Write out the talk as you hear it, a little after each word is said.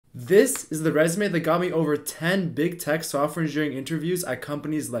This is the resume that got me over 10 big tech software engineering interviews at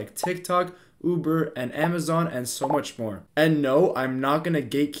companies like TikTok, Uber, and Amazon, and so much more. And no, I'm not going to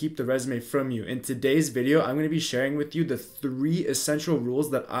gatekeep the resume from you. In today's video, I'm going to be sharing with you the 3 essential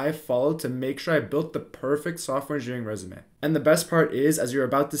rules that I followed to make sure I built the perfect software engineering resume. And the best part is, as you're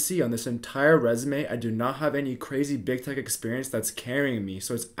about to see on this entire resume, I do not have any crazy big tech experience that's carrying me.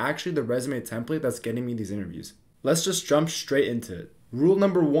 So it's actually the resume template that's getting me these interviews. Let's just jump straight into it. Rule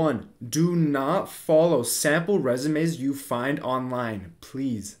number 1, do not follow sample resumes you find online,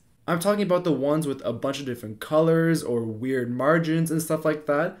 please. I'm talking about the ones with a bunch of different colors or weird margins and stuff like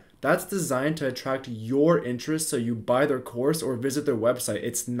that. That's designed to attract your interest so you buy their course or visit their website.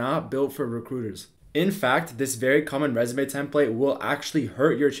 It's not built for recruiters. In fact, this very common resume template will actually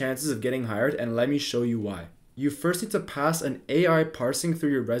hurt your chances of getting hired, and let me show you why. You first need to pass an AI parsing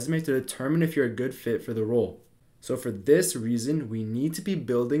through your resume to determine if you're a good fit for the role. So for this reason, we need to be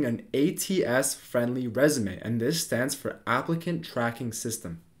building an ATS-friendly resume, and this stands for Applicant Tracking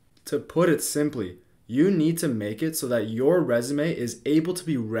System. To put it simply, you need to make it so that your resume is able to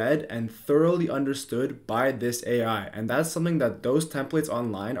be read and thoroughly understood by this AI, and that's something that those templates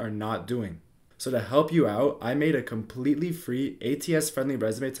online are not doing. So to help you out, I made a completely free ATS-friendly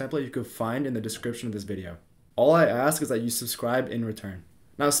resume template you can find in the description of this video. All I ask is that you subscribe in return.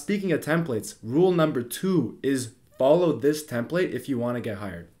 Now, speaking of templates, rule number 2 is follow this template if you want to get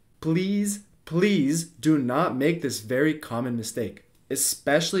hired. Please do not make this very common mistake.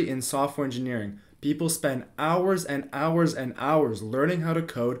 Especially in software engineering, people spend hours and hours and hours learning how to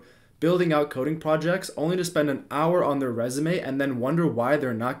code, building out coding projects, only to spend an hour on their resume and then wonder why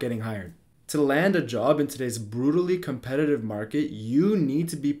they're not getting hired. To land a job in today's brutally competitive market, you need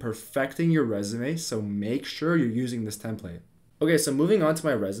to be perfecting your resume, so make sure you're using this template. Okay, so moving on to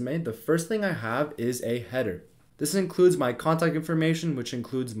my resume, the first thing I have is a header. This includes my contact information, which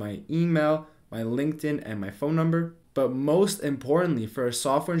includes my email, my LinkedIn, and my phone number. But most importantly, for a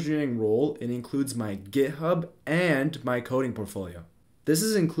software engineering role, it includes my GitHub and my coding portfolio. This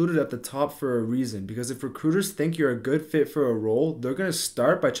is included at the top for a reason, because if recruiters think you're a good fit for a role, they're going to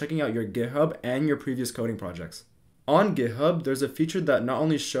start by checking out your GitHub and your previous coding projects. On GitHub, there's a feature that not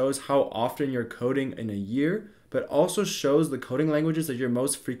only shows how often you're coding in a year, but also shows the coding languages that you're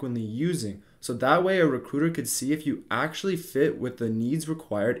most frequently using. So that way a recruiter could see if you actually fit with the needs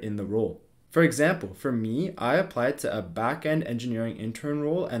required in the role. For example, for me, I applied to a back-end engineering intern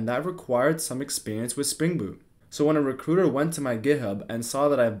role, and that required some experience with Spring Boot. So when a recruiter went to my GitHub and saw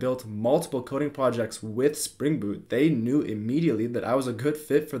that I built multiple coding projects with Spring Boot, they knew immediately that I was a good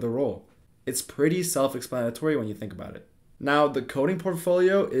fit for the role. It's pretty self-explanatory when you think about it. Now, the coding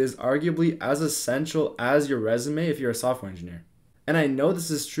portfolio is arguably as essential as your resume if you're a software engineer. And I know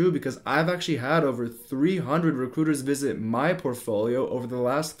this is true because I've actually had over 300 recruiters visit my portfolio over the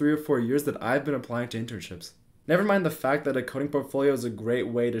last 3 or 4 years that I've been applying to internships. Never mind the fact that a coding portfolio is a great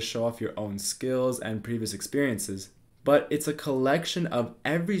way to show off your own skills and previous experiences, but it's a collection of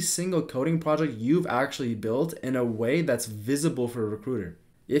every single coding project you've actually built in a way that's visible for a recruiter.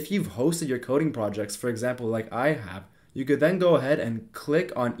 If you've hosted your coding projects, for example, like I have, you could then go ahead and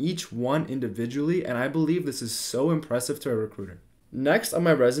click on each one individually, and I believe this is so impressive to a recruiter. Next on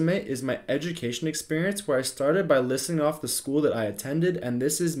my resume is my education experience, where I started by listing off the school that I attended, and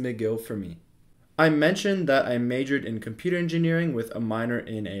this is McGill for me. I mentioned that I majored in computer engineering with a minor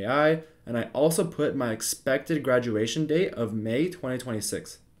in AI, and I also put my expected graduation date of May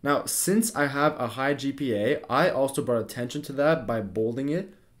 2026. Now, since I have a high GPA, I also brought attention to that by bolding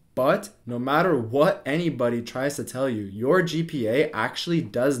it, but no matter what anybody tries to tell you, your GPA actually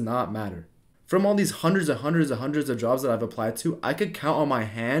does not matter. From all these hundreds of jobs that I've applied to, I could count on my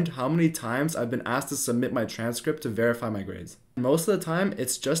hand how many times I've been asked to submit my transcript to verify my grades. Most of the time,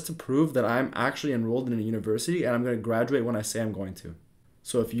 it's just to prove that I'm actually enrolled in a university and I'm going to graduate when I say I'm going to.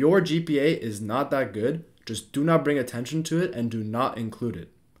 So if your GPA is not that good, just do not bring attention to it and do not include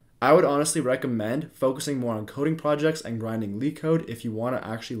it. I would honestly recommend focusing more on coding projects and grinding LeetCode if you want to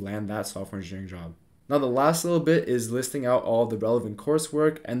actually land that software engineering job. Now the last little bit is listing out all the relevant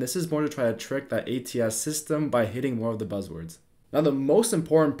coursework, and this is more to try to trick that ATS system by hitting more of the buzzwords. Now the most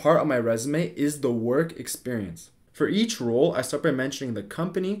important part of my resume is the work experience. For each role, I start by mentioning the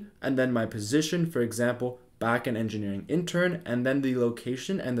company and then my position, for example, back-end engineering intern, and then the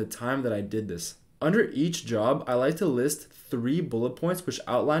location and the time that I did this. Under each job, I like to list 3 bullet points which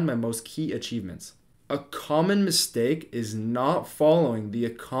outline my most key achievements. A common mistake is not following the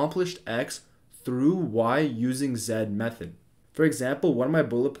accomplished X through Y using Z method. For example, one of my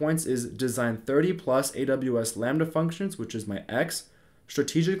bullet points is design 30 plus AWS Lambda functions, which is my X,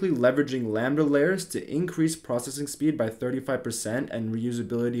 strategically leveraging Lambda layers to increase processing speed by 35% and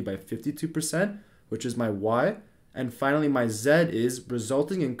reusability by 52%, which is my Y. And finally, my Z is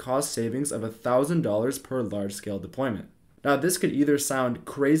resulting in cost savings of $1,000 per large-scale deployment. Now, this could either sound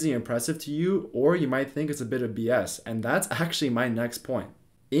crazy impressive to you, or you might think it's a bit of BS, and that's actually my next point.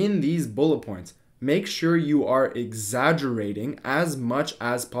 In these bullet points, make sure you are exaggerating as much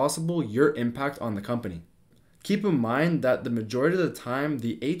as possible your impact on the company. Keep in mind that the majority of the time,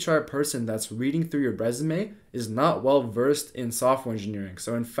 the HR person that's reading through your resume is not well versed in software engineering.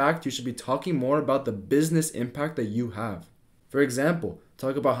 So in fact, you should be talking more about the business impact that you have. For example,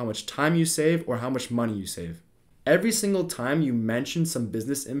 talk about how much time you save or how much money you save. Every single time you mention some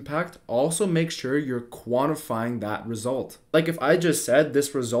business impact, also make sure you're quantifying that result. Like if I just said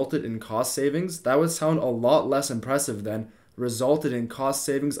this resulted in cost savings, that would sound a lot less impressive than resulted in cost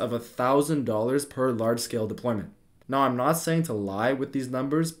savings of $1,000 per large-scale deployment. Now, I'm not saying to lie with these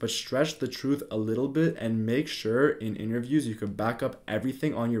numbers, but stretch the truth a little bit and make sure in interviews you can back up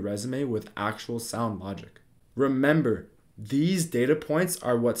everything on your resume with actual sound logic. Remember, these data points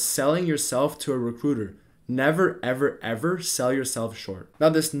are what's selling yourself to a recruiter. Never, ever, ever sell yourself short. Now,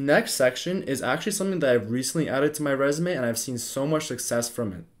 this next section is actually something that I've recently added to my resume and I've seen so much success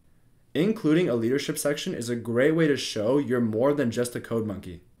from it. Including a leadership section is a great way to show you're more than just a code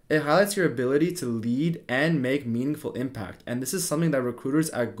monkey. It highlights your ability to lead and make meaningful impact. And this is something that recruiters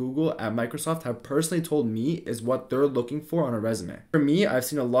at Google, at Microsoft have personally told me is what they're looking for on a resume. For me, I've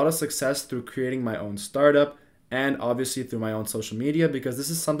seen a lot of success through creating my own startup and obviously through my own social media because this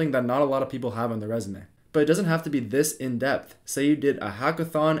is something that not a lot of people have on their resume. But it doesn't have to be this in-depth. Say you did a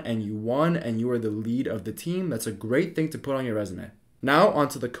hackathon and you won and you were the lead of the team. That's a great thing to put on your resume. Now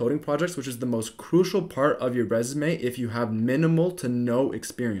onto the coding projects, which is the most crucial part of your resume if you have minimal to no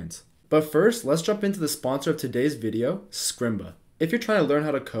experience. But first, let's jump into the sponsor of today's video, Scrimba. If you're trying to learn how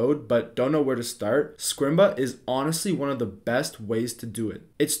to code but don't know where to start, Scrimba is honestly one of the best ways to do it.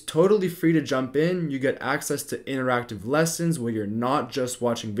 It's totally free to jump in. You get access to interactive lessons where you're not just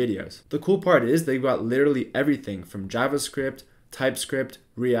watching videos. The cool part is they've got literally everything from JavaScript, TypeScript,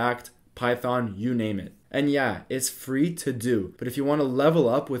 React, Python, you name it. And yeah, it's free to do, but if you want to level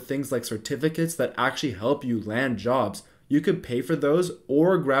up with things like certificates that actually help you land jobs, you could pay for those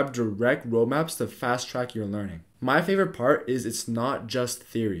or grab direct roadmaps to fast track your learning. My favorite part is it's not just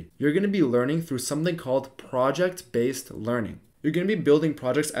theory. You're going to be learning through something called project-based learning. You're going to be building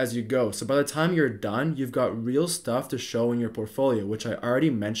projects as you go, so by the time you're done, you've got real stuff to show in your portfolio, which I already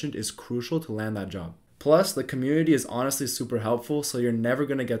mentioned is crucial to land that job. Plus, the community is honestly super helpful, so you're never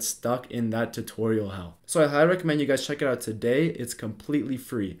going to get stuck in that tutorial hell. So I highly recommend you guys check it out today. It's completely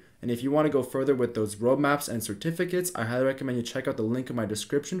free. And if you want to go further with those roadmaps and certificates, I highly recommend you check out the link in my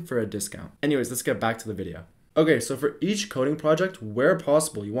description for a discount. Anyways, let's get back to the video. Okay, so for each coding project, where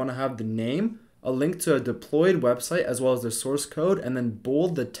possible, you want to have the name, a link to a deployed website, as well as the source code, and then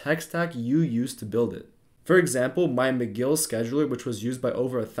bold the tech stack you used to build it. For example, my McGill scheduler, which was used by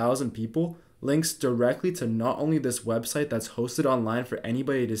over 1,000 people, links directly to not only this website that's hosted online for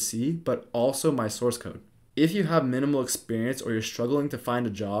anybody to see, but also my source code. If you have minimal experience or you're struggling to find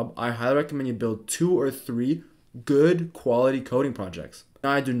a job, I highly recommend you build 2 or 3 good quality coding projects.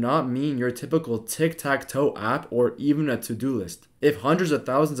 Now, I do not mean your typical tic-tac-toe app or even a to-do list. If hundreds of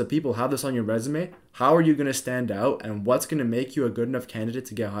thousands of people have this on your resume, how are you going to stand out and what's going to make you a good enough candidate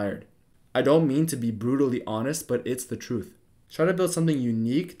to get hired? I don't mean to be brutally honest, but it's the truth. Try to build something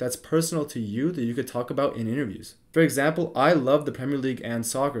unique that's personal to you that you could talk about in interviews. For example, I love the Premier League and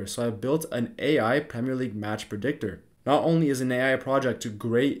soccer, so I built an AI Premier League match predictor. Not only is an AI project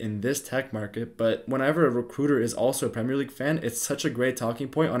great in this tech market, but whenever a recruiter is also a Premier League fan, it's such a great talking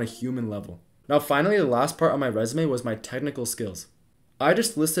point on a human level. Now finally, the last part on my resume was my technical skills. I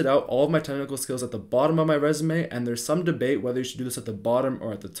just listed out all of my technical skills at the bottom of my resume, and there's some debate whether you should do this at the bottom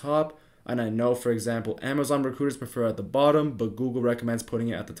or at the top. And I know, for example, Amazon recruiters prefer at the bottom, but Google recommends putting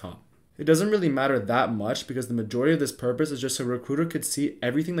it at the top. It doesn't really matter that much because the majority of this purpose is just so a recruiter could see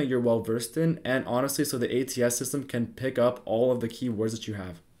everything that you're well versed in, and honestly so the ATS system can pick up all of the keywords that you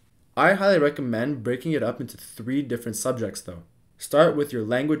have. I highly recommend breaking it up into 3 different subjects though. Start with your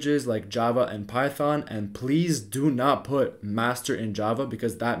languages like Java and Python, and please do not put master in Java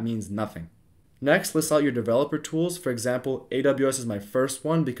because that means nothing. Next, list out your developer tools. For example, AWS is my first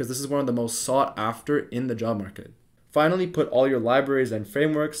one because this is one of the most sought after in the job market. Finally, put all your libraries and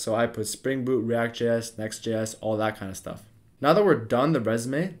frameworks, so I put Spring Boot, React.js, Next.js, all that kind of stuff. Now that we're done the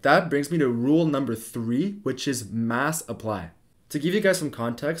resume, that brings me to rule number 3, which is mass apply. To give you guys some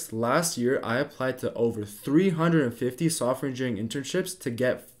context, last year I applied to over 350 software engineering internships to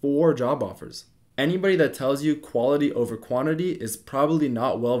get 4 job offers. Anybody that tells you quality over quantity is probably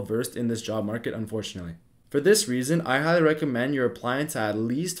not well versed in this job market, unfortunately. For this reason, I highly recommend you're applying to at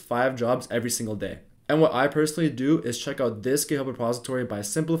least 5 jobs every single day. And what I personally do is check out this GitHub repository by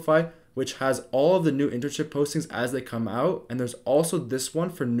Simplify, which has all of the new internship postings as they come out, and there's also this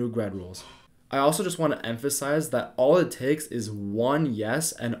one for new grad roles. I also just want to emphasize that all it takes is one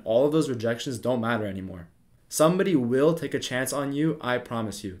yes, and all of those rejections don't matter anymore. Somebody will take a chance on you, I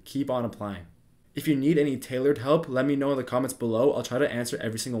promise you. Keep on applying. If you need any tailored help, let me know in the comments below. I'll try to answer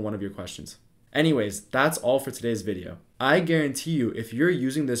every single one of your questions. Anyways, that's all for today's video. I guarantee you, if you're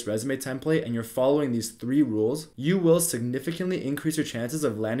using this resume template and you're following these 3 rules, you will significantly increase your chances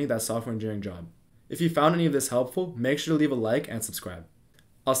of landing that software engineering job. If you found any of this helpful, make sure to leave a like and subscribe.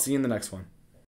 I'll see you in the next one.